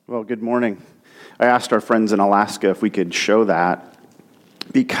Well, good morning. I asked our friends in Alaska if we could show that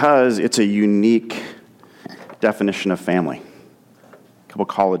because it's a unique definition of family. A couple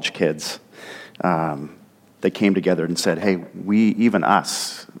college kids, they came together and said, hey, even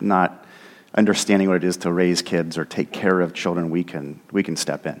us, not understanding what it is to raise kids or take care of children, we can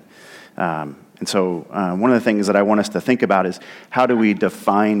step in. And so one of the things that I want us to think about is how do we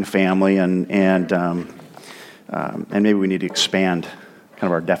define family, and maybe we need to expand kind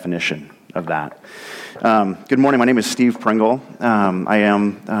of our definition of that. Good morning. My name is Steve Pringle. I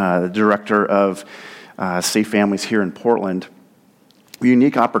am the director of Safe Families here in Portland. A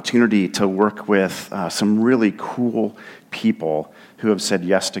unique opportunity to work with some really cool people who have said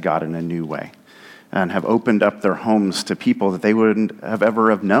yes to God in a new way and have opened up their homes to people that they wouldn't have ever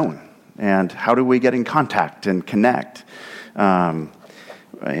have known. And how do we get in contact and connect?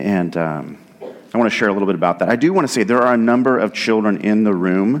 I want to share a little bit about that. I do want to say there are a number of children in the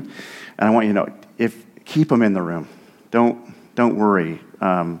room, and I want you to know, keep them in the room. Don't worry.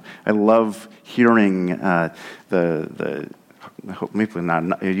 I love hearing maybe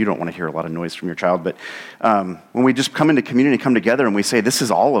not. You don't want to hear a lot of noise from your child, but when we just come into community, come together, and we say, this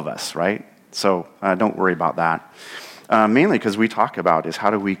is all of us, right? So don't worry about that. Mainly because we talk about is how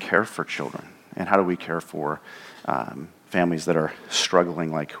do we care for children, and how do we care for families that are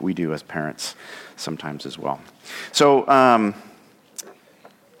struggling like we do as parents sometimes as well. So a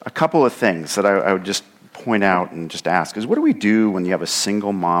couple of things that I would just point out and just ask is, what do we do when you have a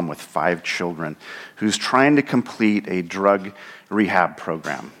single mom with 5 children who's trying to complete a drug rehab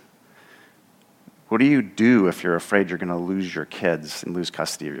program? What do you do if you're afraid you're going to lose your kids and lose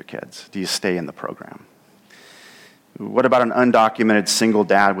custody of your kids? Do you stay in the program? What about an undocumented single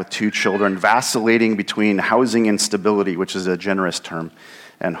dad with 2 children vacillating between housing instability, which is a generous term,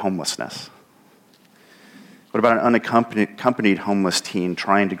 and homelessness? What about an unaccompanied homeless teen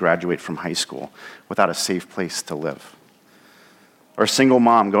trying to graduate from high school without a safe place to live? Or a single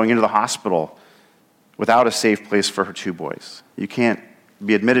mom going into the hospital without a safe place for her 2 boys? You can't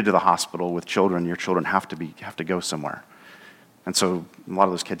be admitted to the hospital with children. Your children have to go somewhere. And so a lot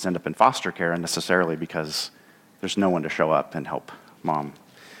of those kids end up in foster care unnecessarily because there's no one to show up and help mom.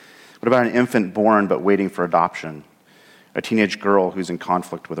 What about an infant born but waiting for adoption? A teenage girl who's in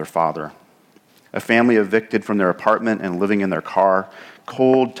conflict with her father? A family evicted from their apartment and living in their car,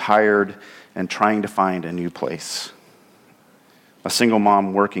 cold, tired, and trying to find a new place? A single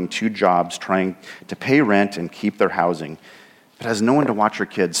mom working 2 jobs, trying to pay rent and keep their housing, but has no one to watch her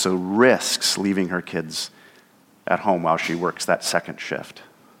kids, so risks leaving her kids at home while she works that second shift.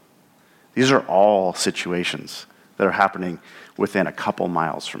 These are all situations that are happening within a couple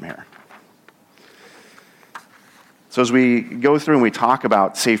miles from here. So as we go through and we talk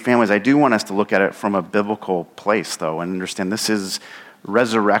about safe families, I do want us to look at it from a biblical place, though, and understand this is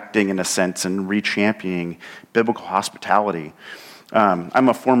resurrecting, in a sense, and re-championing biblical hospitality. I'm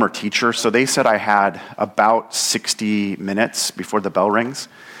a former teacher, so they said I had about 60 minutes before the bell rings.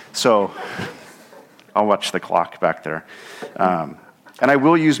 So I'll watch the clock back there. And I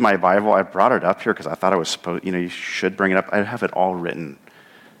will use my Bible. I brought it up here because I thought I was supposed, you should bring it up. I have it all written.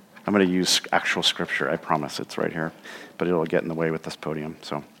 I'm going to use actual scripture. I promise it's right here, but it'll get in the way with this podium.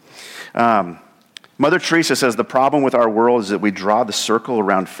 So, Mother Teresa says, the problem with our world is that we draw the circle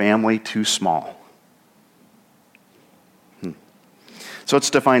around family too small. So let's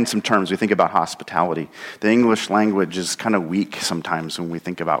define some terms. We think about hospitality. The English language is kind of weak sometimes when we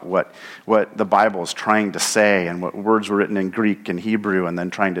think about what the Bible is trying to say and what words were written in Greek and Hebrew and then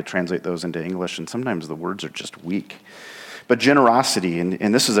trying to translate those into English. And sometimes the words are just weak. But generosity,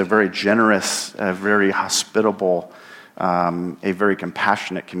 and this is a very generous, a very hospitable, a very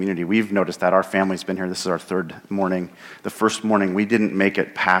compassionate community. We've noticed that. Our family's been here. This is our 3rd morning. The first morning, we didn't make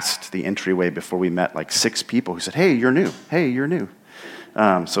it past the entryway before we met like 6 people who said, hey, you're new. Hey, you're new.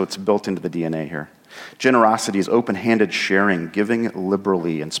 So it's built into the DNA here. Generosity is open-handed sharing, giving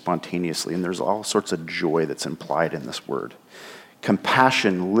liberally and spontaneously, and there's all sorts of joy that's implied in this word.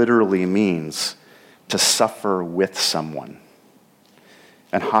 Compassion literally means to suffer with someone.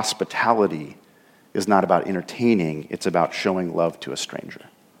 And hospitality is not about entertaining, it's about showing love to a stranger.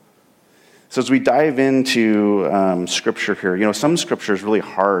 So as we dive into scripture here, some scripture is really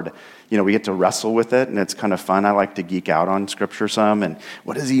hard. We get to wrestle with it, and it's kind of fun. I like to geek out on scripture some, and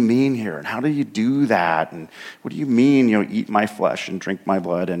what does he mean here? And how do you do that? And what do you mean, eat my flesh and drink my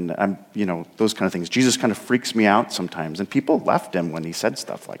blood? And those kind of things. Jesus kind of freaks me out sometimes, and people left him when he said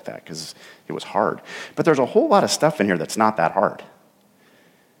stuff like that because it was hard. But there's a whole lot of stuff in here that's not that hard.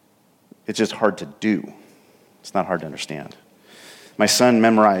 It's just hard to do. It's not hard to understand. My son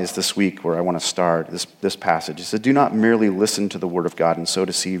memorized this week, where I want to start, this passage. He said, "Do not merely listen to the word of God and so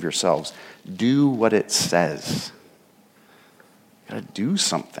deceive yourselves. Do what it says." You've got to do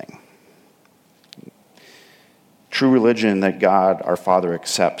something. True religion that God, our Father,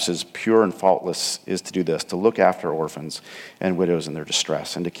 accepts as pure and faultless is to do this, to look after orphans and widows in their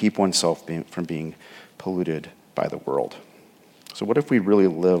distress, and to keep oneself from being polluted by the world. So what if we really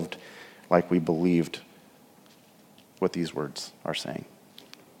lived like we believed what these words are saying?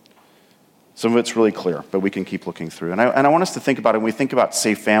 Some of it's really clear, but we can keep looking through. And I want us to think about it. When we think about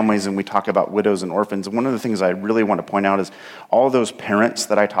safe families and we talk about widows and orphans, one of the things I really want to point out is all those parents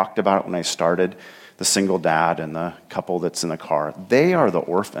that I talked about when I started, the single dad and the couple that's in the car, they are the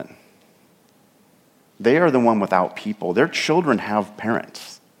orphan. They are the one without people. Their children have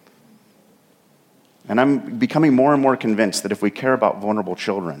parents. And I'm becoming more and more convinced that if we care about vulnerable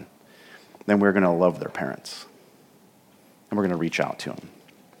children, then we're going to love their parents. And we're going to reach out to them.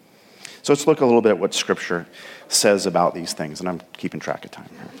 So let's look a little bit at what Scripture says about these things. And I'm keeping track of time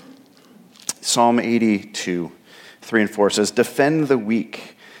here. Psalm 82, 3 and 4 says, "Defend the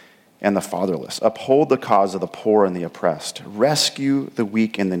weak and the fatherless. Uphold the cause of the poor and the oppressed. Rescue the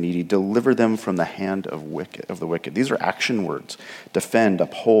weak and the needy. Deliver them from the hand of the wicked." These are action words. Defend,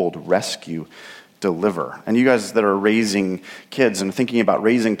 uphold, rescue, deliver. And you guys that are raising kids and thinking about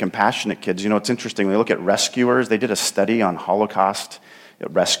raising compassionate kids, it's interesting. When they look at rescuers, they did a study on Holocaust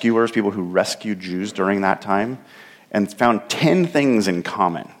rescuers, people who rescued Jews during that time, and found 10 things in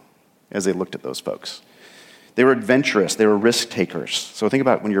common as they looked at those folks. They were adventurous. They were risk takers. So think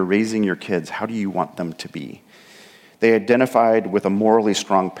about when you're raising your kids, how do you want them to be? They identified with a morally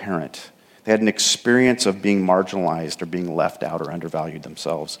strong parent. They had an experience of being marginalized or being left out or undervalued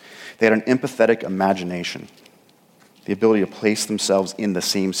themselves. They had an empathetic imagination, the ability to place themselves in the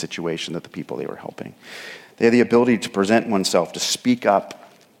same situation that the people they were helping. They had the ability to present oneself, to speak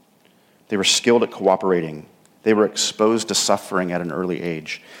up. They were skilled at cooperating. They were exposed to suffering at an early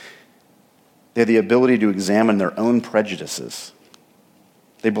age. They had the ability to examine their own prejudices.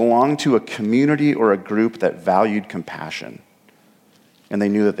 They belonged to a community or a group that valued compassion, and they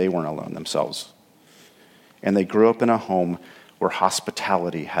knew that they weren't alone themselves. And they grew up in a home where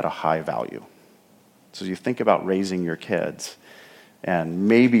hospitality had a high value. So you think about raising your kids and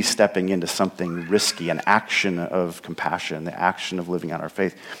maybe stepping into something risky, an action of compassion, the action of living out our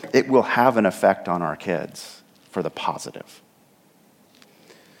faith, it will have an effect on our kids for the positive.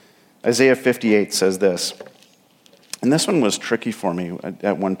 Isaiah 58 says this, and this one was tricky for me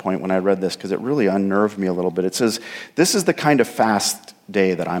at one point when I read this because it really unnerved me a little bit. It says, "This is the kind of fast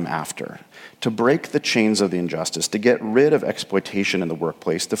day that I'm after, to break the chains of the injustice, to get rid of exploitation in the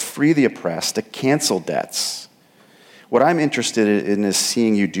workplace, to free the oppressed, to cancel debts. What I'm interested in is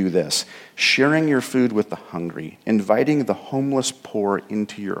seeing you do this, sharing your food with the hungry, inviting the homeless poor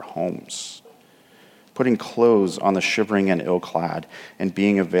into your homes, putting clothes on the shivering and ill-clad, and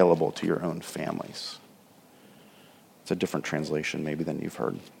being available to your own families." It's a different translation maybe than you've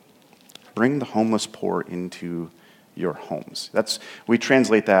heard. Bring the homeless poor into your homes. We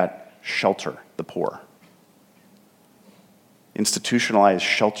translate that shelter the poor. Institutionalized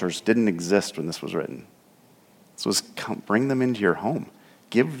shelters didn't exist when this was written. This was bring them into your home.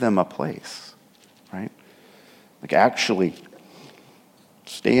 Give them a place, right? Like actually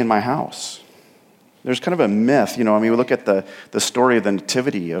stay in my house. There's kind of a myth, we look at the story of the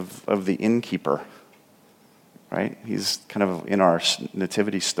nativity of the innkeeper, right? He's kind of in our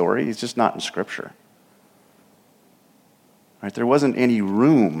nativity story. He's just not in Scripture. Right? There wasn't any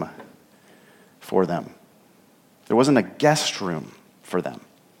room for them. There wasn't a guest room for them.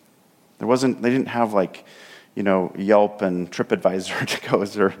 They didn't have Yelp and TripAdvisor to go.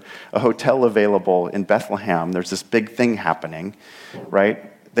 Is there a hotel available in Bethlehem? There's this big thing happening,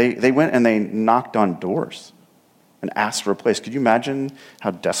 right? They went and they knocked on doors and asked for a place. Could you imagine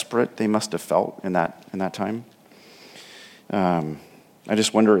how desperate they must have felt in that time? I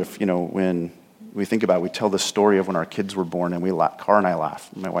just wonder if, when we think about it, we tell the story of when our kids were born, and Car and I laugh,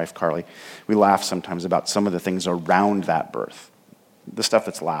 my wife Carly, we laugh sometimes about some of the things around that birth, the stuff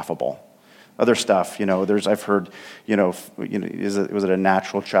that's laughable. Other stuff, I've heard, was it a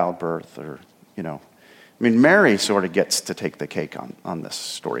natural childbirth or, Mary sort of gets to take the cake on this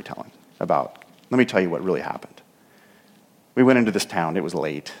storytelling about, let me tell you what really happened. We went into this town, it was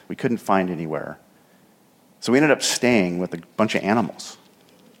late, we couldn't find anywhere. So we ended up staying with a bunch of animals,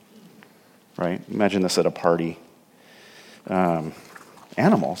 right? Imagine this at a party.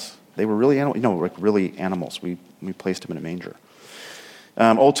 Animals, they were really animals, really animals. We placed them in a manger.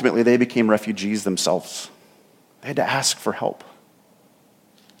 Ultimately, they became refugees themselves. They had to ask for help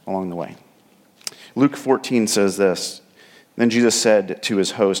along the way. Luke 14 says this, Then Jesus said to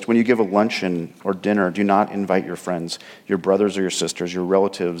his host, when you give a luncheon or dinner, do not invite your friends, your brothers or your sisters, your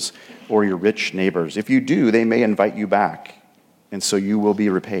relatives, or your rich neighbors. If you do, they may invite you back, and so you will be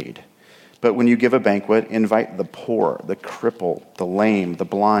repaid. But when you give a banquet, invite the poor, the crippled, the lame, the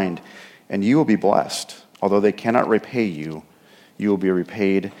blind, and you will be blessed. Although they cannot repay you, you will be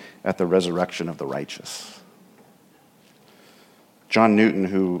repaid at the resurrection of the righteous. John Newton,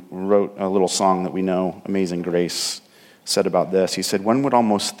 who wrote a little song that we know, Amazing Grace, said about this. He said, one would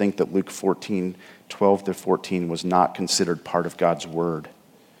almost think that Luke 14:12-14 was not considered part of God's word,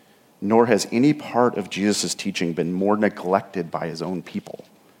 nor has any part of Jesus' teaching been more neglected by his own people.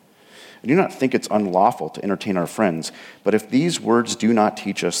 I do not think it's unlawful to entertain our friends, but if these words do not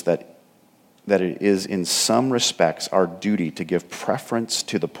teach us that it is in some respects our duty to give preference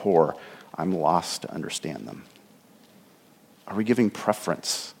to the poor, I'm lost to understand them. Are we giving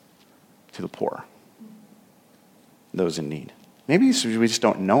preference to the poor? Those in need. Maybe we just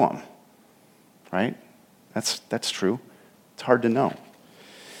don't know them, right? That's true. It's hard to know.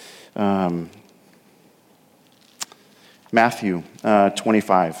 Matthew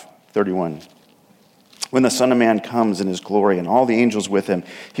 25:31. When the Son of Man comes in his glory and all the angels with him,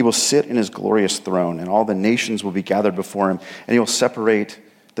 he will sit in his glorious throne, and all the nations will be gathered before him, and he will separate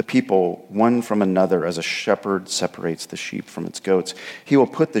the people one from another as a shepherd separates the sheep from its goats. He will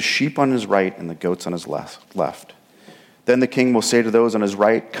put the sheep on his right and the goats on his left. Then the king will say to those on his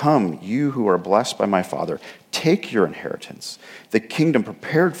right, come, you who are blessed by my Father, take your inheritance, the kingdom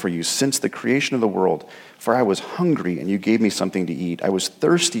prepared for you since the creation of the world. For I was hungry, and you gave me something to eat. I was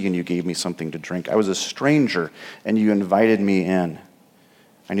thirsty, and you gave me something to drink. I was a stranger, and you invited me in.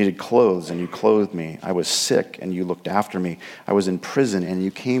 I needed clothes, and you clothed me. I was sick, and you looked after me. I was in prison, and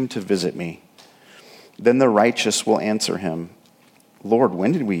you came to visit me. Then the righteous will answer him, Lord,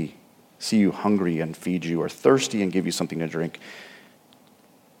 when did we see you hungry and feed you, or thirsty and give you something to drink?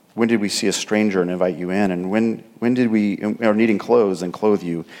 When did we see a stranger and invite you in? And when did we, or needing clothes and clothe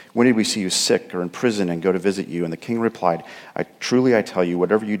you? When did we see you sick or in prison and go to visit you? And the king replied, I tell you,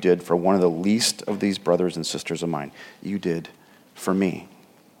 whatever you did for one of the least of these brothers and sisters of mine, you did for me.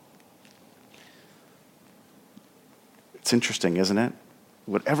 It's interesting, isn't it?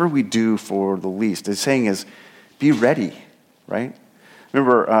 Whatever we do for the least, the saying is, be ready, right? I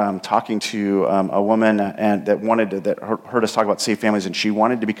remember talking to a woman that heard us talk about Safe Families, and she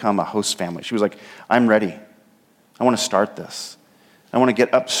wanted to become a host family. She was like, I'm ready. I want to start this. I want to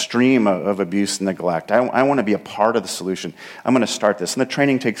get upstream of abuse and neglect. I want to be a part of the solution. I'm going to start this. And the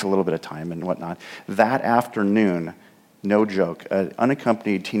training takes a little bit of time and whatnot. That afternoon, no joke, an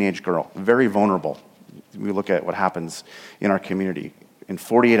unaccompanied teenage girl, very vulnerable. We look at what happens in our community. In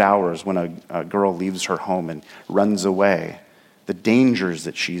 48 hours, when a girl leaves her home and runs away, the dangers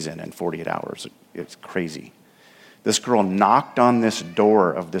that she's in 48 hours, it's crazy. This girl knocked on this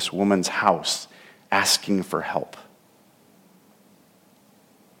door of this woman's house asking for help.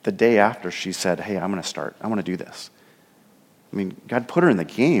 The day after, she said, hey, I want to do this. I mean, God put her in the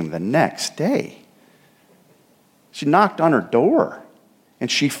game the next day. She knocked on her door, and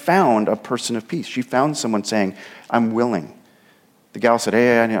she found a person of peace. She found someone saying, I'm willing. The gal said,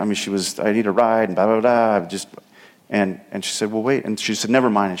 hey, I need a ride, and blah, blah, blah. And she said, well, wait. And she said, never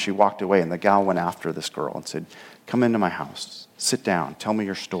mind. And she walked away. And the gal went after this girl and said, come into my house. Sit down. Tell me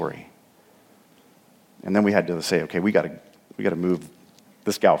your story. And then we had to say, okay, we got to move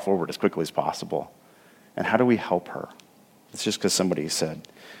this gal forward as quickly as possible. And how do we help her? It's just because somebody said,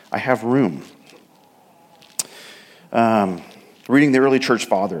 I have room. Reading the early church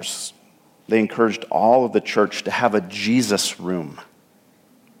fathers, they encouraged all of the church to have a Jesus room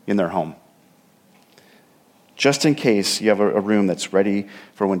in their home. Just in case you have a room that's ready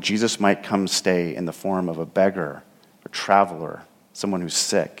for when Jesus might come stay in the form of a beggar, a traveler, someone who's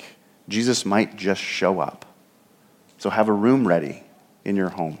sick. Jesus might just show up. So have a room ready in your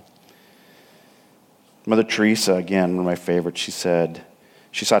home. Mother Teresa, again, one of my favorites, she said,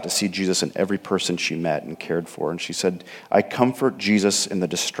 she sought to see Jesus in every person she met and cared for. And she said, I comfort Jesus in the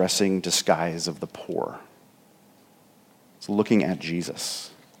distressing disguise of the poor. It's looking at Jesus.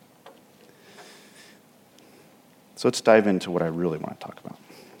 So let's dive into what I really want to talk about.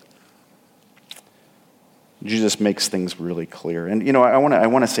 Jesus makes things really clear. And, I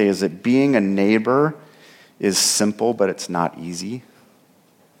want to say is that being a neighbor is simple, but it's not easy.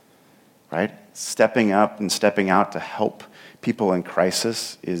 Right? Stepping up and stepping out to help people in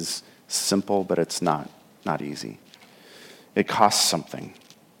crisis is simple, but it's not easy. It costs something.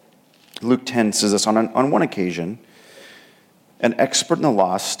 Luke 10 says this, on one occasion, an expert in the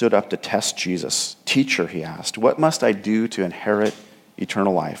law stood up to test Jesus. Teacher, he asked, what must I do to inherit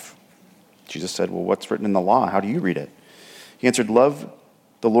eternal life? Jesus said, well, what's written in the law? How do you read it? He answered, love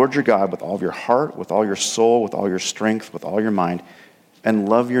the Lord your God with all of your heart, with all your soul, with all your strength, with all your mind, and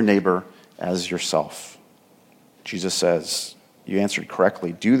love your neighbor as yourself. Jesus says, you answered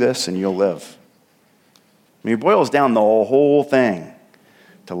correctly. Do this and you'll live. I mean, it boils down the whole thing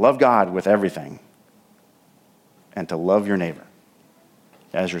to love God with everything and to love your neighbor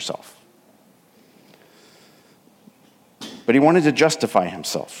as yourself. But he wanted to justify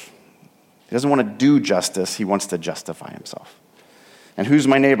himself. He doesn't want to do justice. He wants to justify himself. And who's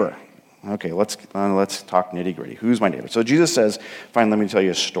my neighbor? Okay, let's talk nitty-gritty. Who's my neighbor? So Jesus says, fine, let me tell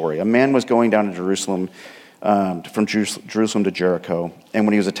you a story. A man was going down to Jerusalem, from Jerusalem to Jericho, and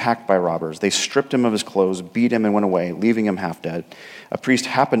when he was attacked by robbers, they stripped him of his clothes, beat him, and went away, leaving him half dead. A priest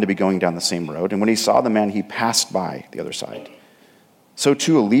happened to be going down the same road, and when he saw the man, he passed by the other side. So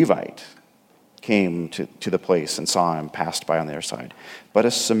too a Levite came to the place and saw him, passed by on the other side. But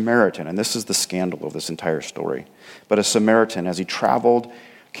a Samaritan, and this is the scandal of this entire story, but a Samaritan, as he traveled,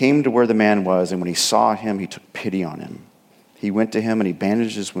 came to where the man was, and when he saw him, he took pity on him. He went to him and he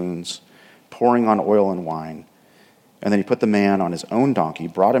bandaged his wounds, pouring on oil and wine. And then he put the man on his own donkey,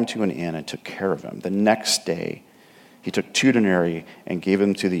 brought him to an inn, and took care of him. The next day, he took 2 denarii and gave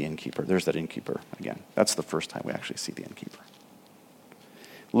them to the innkeeper. There's that innkeeper again. That's the first time we actually see the innkeeper.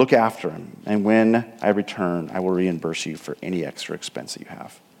 Look after him, and when I return, I will reimburse you for any extra expense that you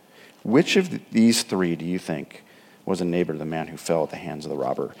have. Which of these 3 do you think was a neighbor to the man who fell at the hands of the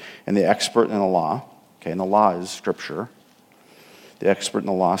robber? And the expert in the law, okay, and the law is scripture, the expert in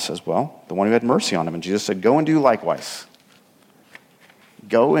the law says, well, the one who had mercy on him. And Jesus said, go and do likewise.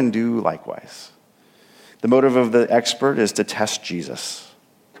 Go and do likewise. The motive of the expert is to test Jesus.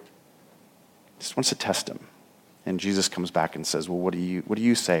 He just wants to test him. And Jesus comes back and says, well, what do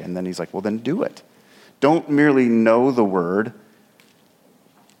you say? And then he's like, well, then do it. Don't merely know the word,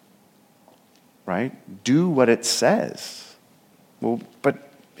 right? Do what it says. Well, but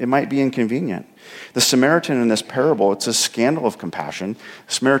it might be inconvenient. The Samaritan in this parable, it's a scandal of compassion.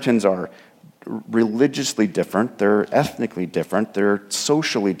 Samaritans are religiously different. They're ethnically different. They're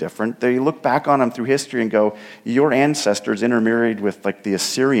socially different. They look back on them through history and go, your ancestors intermarried with like the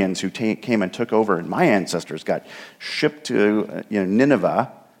Assyrians who came and took over, and my ancestors got shipped to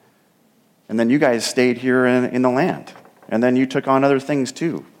Nineveh, and then you guys stayed here in the land. And then you took on other things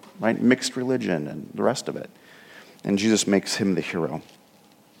too, right? Mixed religion and the rest of it. And Jesus makes him the hero.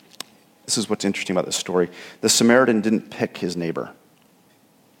 This is what's interesting about this story. The Samaritan didn't pick his neighbor.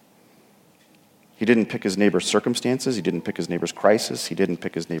 He didn't pick his neighbor's circumstances. He didn't pick his neighbor's crisis. He didn't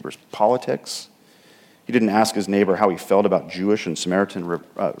pick his neighbor's politics. He didn't ask his neighbor how he felt about Jewish and Samaritan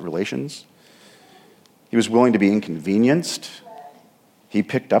relations. He was willing to be inconvenienced. He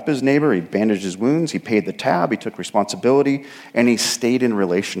picked up his neighbor. He bandaged his wounds. He paid the tab. He took responsibility. And he stayed in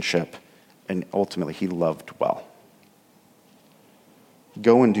relationship. And ultimately, he loved well.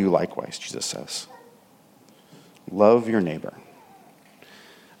 Go and do likewise, Jesus says. Love your neighbor.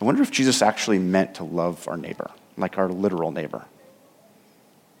 I wonder if Jesus actually meant to love our neighbor, like our literal neighbor.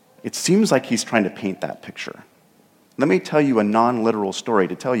 It seems like he's trying to paint that picture. Let me tell you a non-literal story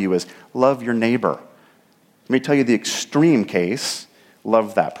to tell you is love your neighbor. Let me tell you the extreme case,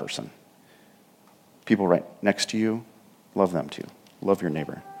 love that person. People right next to you, love them too. Love your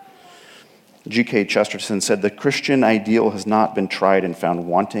neighbor. G.K. Chesterton said, the Christian ideal has not been tried and found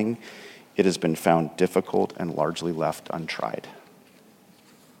wanting. It has been found difficult and largely left untried.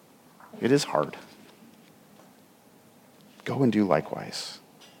 It is hard. Go and do likewise.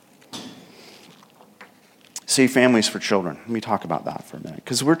 Safe Families for Children. Let me talk about that for a minute.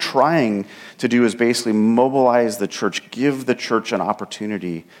 Because we're trying to do is basically mobilize the church, give the church an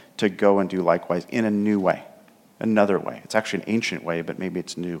opportunity to go and do likewise in a new way, another way. It's actually an ancient way, but maybe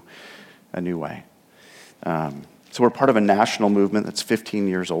it's new. A new way. So we're part of a national movement that's 15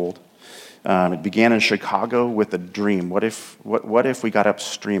 years old. It began in Chicago with a dream. What if we got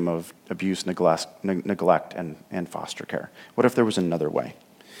upstream of abuse, neglect, and foster care? What if there was another way?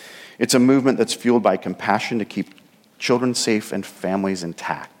 It's a movement that's fueled by compassion to keep children safe and families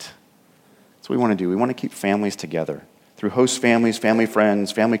intact. That's what we want to do. We want to keep families together. Through host families, family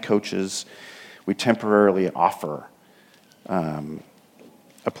friends, family coaches, we temporarily offer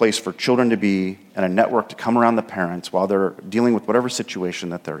a place for children to be and a network to come around the parents while they're dealing with whatever situation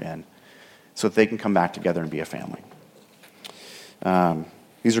that they're in so that they can come back together and be a family.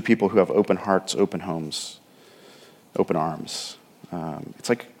 These are people who have open hearts, open homes, open arms. It's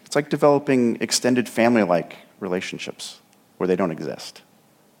like developing extended family-like relationships where they don't exist.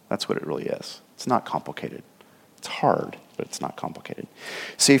 That's what it really is. It's not complicated. It's hard, but it's not complicated.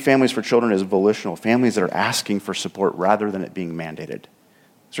 Safe Families for Children is volitional, families that are asking for support rather than it being mandated.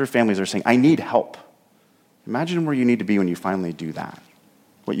 These are families that are saying, I need help. Imagine where you need to be when you finally do that,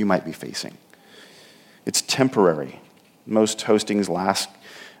 what you might be facing. It's temporary. Most hostings last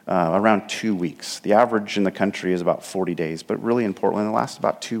around 2 weeks. The average in the country is about 40 days, but really in Portland, it lasts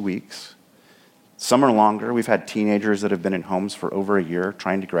about 2 weeks. Some are longer. We've had teenagers that have been in homes for over a year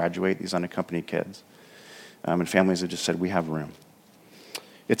trying to graduate, these unaccompanied kids. And families have just said, we have room.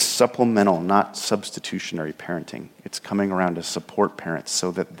 It's supplemental, not substitutionary parenting. It's coming around to support parents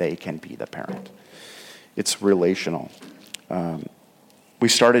so that they can be the parent. It's relational. We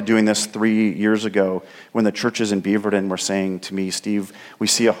started doing this 3 years ago when the churches in Beaverton were saying to me, Steve, we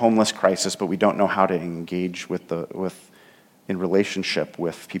see a homeless crisis, but we don't know how to engage in relationship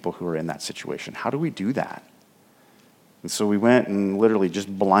with people who are in that situation. How do we do that? And so we went and literally just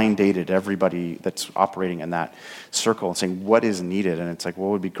blind dated everybody that's operating in that circle and saying, what is needed? And it's like, well,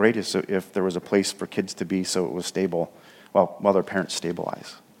 what would be great is if there was a place for kids to be so it was stable while their parents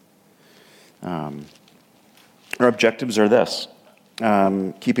stabilize. Our objectives are this.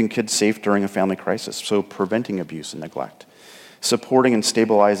 Keeping kids safe during a family crisis, so preventing abuse and neglect. Supporting and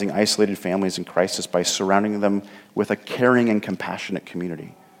stabilizing isolated families in crisis by surrounding them with a caring and compassionate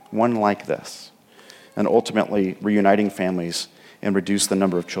community, one like this. And ultimately, reuniting families and reduce the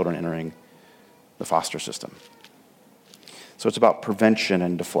number of children entering the foster system. So it's about prevention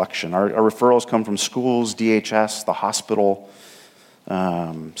and deflection. Our referrals come from schools, DHS, the hospital,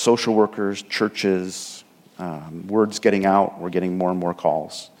 social workers, churches. Word's getting out. We're getting more and more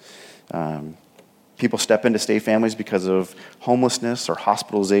calls. People step in to stay families because of homelessness or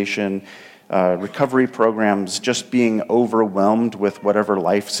hospitalization, recovery programs, just being overwhelmed with whatever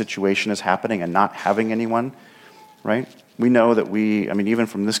life situation is happening and not having anyone, right? We know that even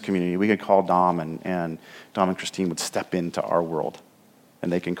from this community, we could call Dom and Dom and Christine would step into our world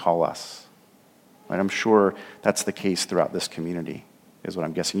and they can call us. Right? I'm sure that's the case throughout this community, is what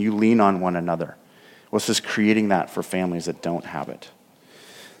I'm guessing. You lean on one another. Well, it's just creating that for families that don't have it.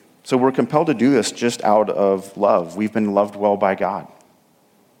 So we're compelled to do this just out of love. We've been loved well by God.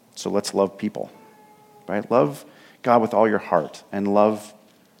 So let's love people, right? Love God with all your heart and love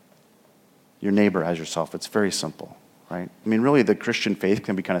your neighbor as yourself. It's very simple, right? I mean, really, the Christian faith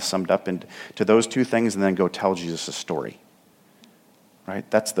can be kind of summed up into those two things and then go tell Jesus a story, right?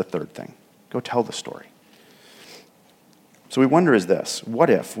 That's the third thing. Go tell the story. So we wonder is this, what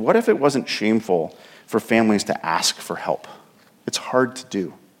if it wasn't shameful for families to ask for help? It's hard to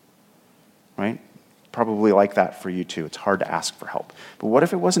do, right? Probably like that for you too. It's hard to ask for help. But what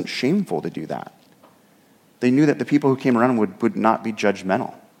if it wasn't shameful to do that? They knew that the people who came around would not be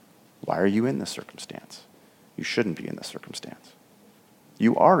judgmental. Why are you in this circumstance? You shouldn't be in this circumstance.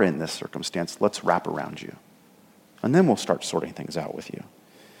 You are in this circumstance. Let's wrap around you. And then we'll start sorting things out with you.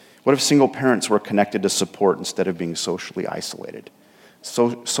 What if single parents were connected to support instead of being socially isolated?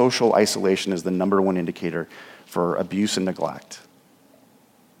 Social isolation is the number one indicator for abuse and neglect.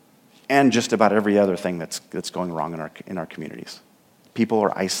 And just about every other thing that's going wrong in our communities. People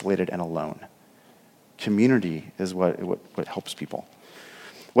are isolated and alone. Community is what helps people.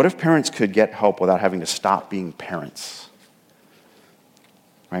 What if parents could get help without having to stop being parents?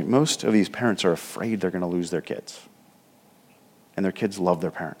 Right? Most of these parents are afraid they're going to lose their kids. And their kids love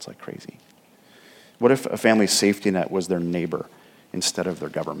their parents like crazy. What if a family's safety net was their neighbor instead of their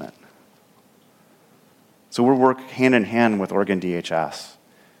government? So we'll work hand in hand with Oregon DHS.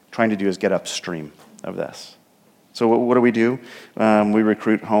 Trying to do is get upstream of this. So what do? We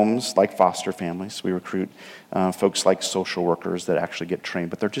recruit homes like foster families. We recruit folks like social workers that actually get trained,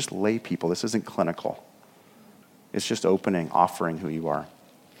 but they're just lay people. This isn't clinical. It's just offering who you are.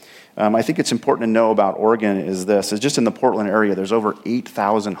 I think it's important to know about Oregon is just in the Portland area, there's over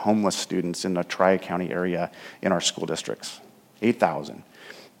 8,000 homeless students in the Tri-County area in our school districts. 8,000.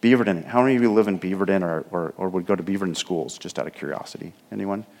 Beaverton, how many of you live in Beaverton or would go to Beaverton schools, just out of curiosity?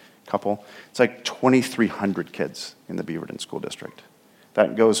 Anyone? Couple? It's like 2,300 kids in the Beaverton school district.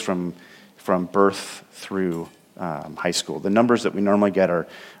 That goes from birth through high school. The numbers that we normally get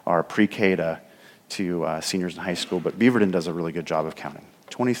are pre-K to seniors in high school, but Beaverton does a really good job of counting.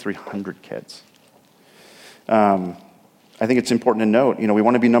 2,300 kids. I think it's important to note, we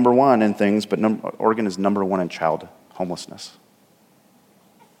want to be number one in things, but Oregon is number one in child homelessness.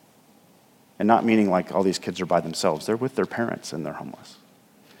 And not meaning like all these kids are by themselves. They're with their parents and they're homeless.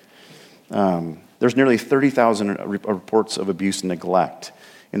 There's nearly 30,000 reports of abuse and neglect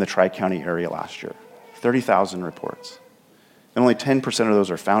in the Tri-County area last year. 30,000 reports. And only 10% of those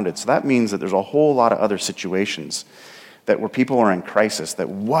are founded. So that means that there's a whole lot of other situations where people are in crisis, that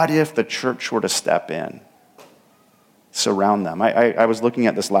what if the church were to step in, surround them? I was looking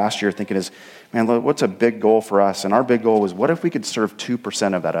at this last year thinking what's a big goal for us? And our big goal was, what if we could serve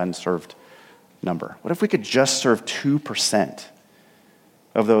 2% of that unserved number? What if we could just serve 2%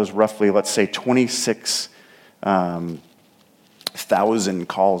 of those roughly, let's say, 26,000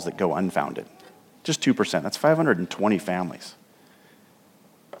 calls that go unfounded? Just 2%. That's 520 families.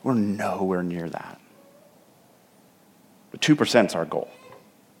 We're nowhere near that. But 2% is our goal.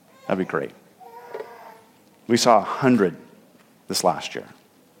 That'd be great. We saw 100 this last year.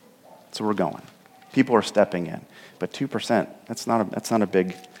 So we're going. People are stepping in. But 2%, that's not a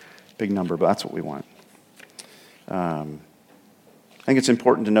big number, but that's what we want. I think it's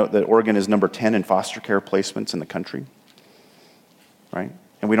important to note that Oregon is number 10 in foster care placements in the country, right?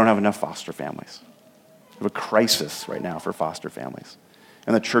 And we don't have enough foster families. We have a crisis right now for foster families.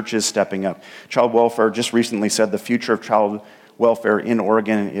 And the church is stepping up. Child welfare just recently said the future of child welfare in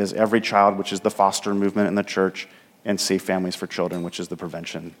Oregon is every child, which is the foster movement in the church, and Safe Families for Children, which is the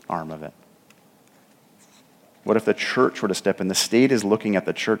prevention arm of it. What if the church were to step in? The state is looking at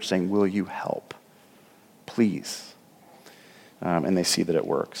the church saying, will you help? Please. And they see that it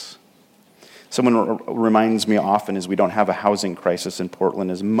works. Someone reminds me often is we don't have a housing crisis in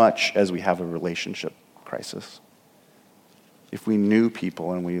Portland as much as we have a relationship crisis. If we knew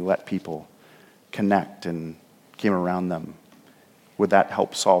people and we let people connect and came around them, would that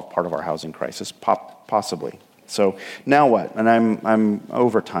help solve part of our housing crisis? Possibly. So now what? And I'm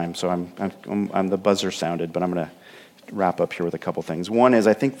over time, so I'm the buzzer sounded, but I'm going to wrap up here with a couple things. One is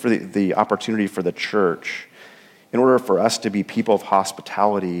I think for the opportunity for the church, in order for us to be people of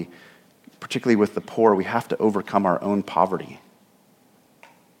hospitality, particularly with the poor, we have to overcome our own poverty.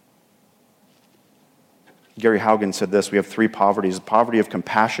 Gary Haugen said this, we have three poverties. The poverty of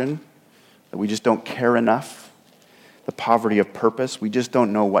compassion, that we just don't care enough. The poverty of purpose, we just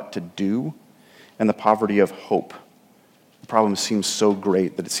don't know what to do. And the poverty of hope. The problem seems so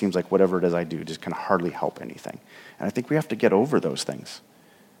great that it seems like whatever it is I do just can hardly help anything. And I think we have to get over those things.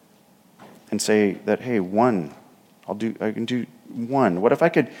 And say that, hey, I can do one.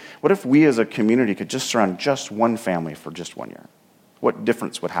 What if we as a community could just surround just one family for just 1 year? What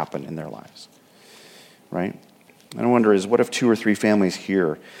difference would happen in their lives? Right? And I wonder is, what if 2 or 3 families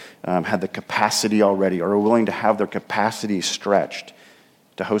here had the capacity already or are willing to have their capacity stretched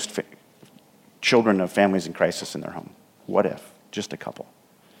to host children of families in crisis in their home? What if? Just a couple.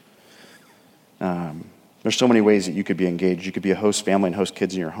 There's so many ways that you could be engaged. You could be a host family and host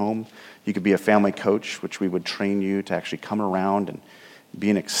kids in your home. You could be a family coach, which we would train you to actually come around and be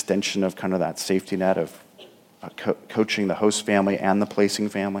an extension of kind of that safety net of coaching the host family and the placing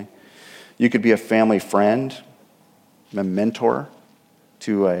family. You could be a family friend, a mentor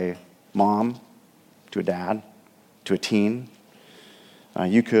to a mom, to a dad, to a teen.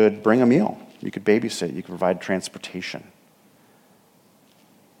 You could bring a meal. You could babysit. You could provide transportation.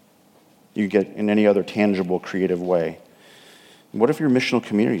 You could get in any other tangible, creative way. What if your missional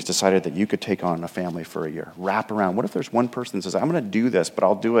communities decided that you could take on a family for a year? Wrap around. What if there's one person that says, I'm going to do this, but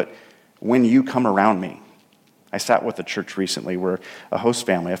I'll do it when you come around me? I sat with a church recently where a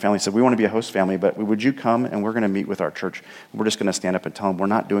family said, we want to be a host family, but would you come and we're going to meet with our church. We're just going to stand up and tell them we're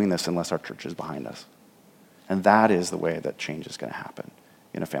not doing this unless our church is behind us. And that is the way that change is going to happen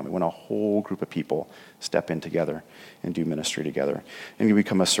in a family, when a whole group of people step in together and do ministry together, and you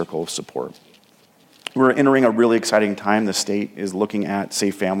become a circle of support. We're entering a really exciting time. The state is looking at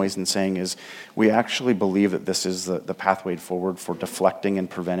Safe Families and saying we actually believe that this is the pathway forward for deflecting and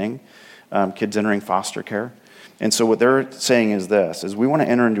preventing kids entering foster care. And so what they're saying is we want to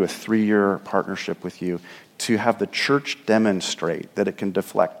enter into a 3-year partnership with you to have the church demonstrate that it can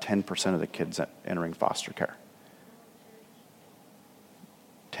deflect 10% of the kids entering foster care.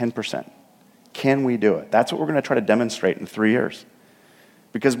 10%. Can we do it? That's what we're going to try to demonstrate in 3 years.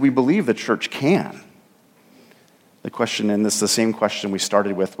 Because we believe the church can. The question, and this is the same question we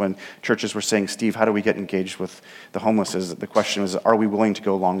started with when churches were saying, Steve, how do we get engaged with the homeless? The question was, are we willing to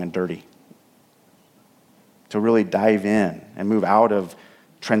go long and dirty? To really dive in and move out of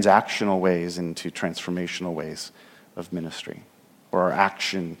transactional ways into transformational ways of ministry, where our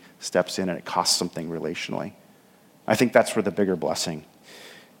action steps in and it costs something relationally. I think that's where the bigger blessing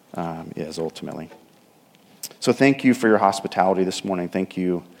is ultimately. So thank you for your hospitality this morning. Thank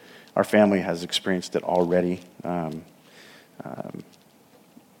you. Our family has experienced it already. We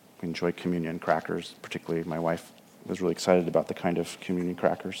enjoy communion crackers, particularly my wife was really excited about the kind of communion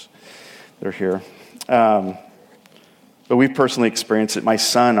crackers that are here. But we've personally experienced it. My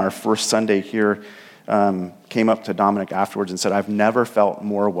son, our first Sunday here, came up to Dominic afterwards and said, I've never felt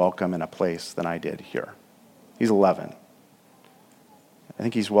more welcome in a place than I did here. He's 11. I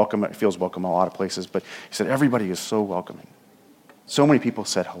think feels welcome in a lot of places, but he said, everybody is so welcoming. So many people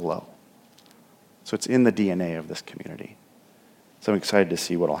said hello. So it's in the DNA of this community. So I'm excited to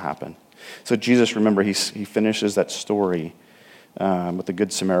see what will happen. So Jesus, remember, he finishes that story with the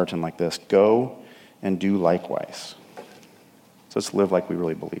Good Samaritan like this: go and do likewise. So let's live like we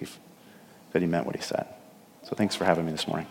really believe that he meant what he said. So thanks for having me this morning.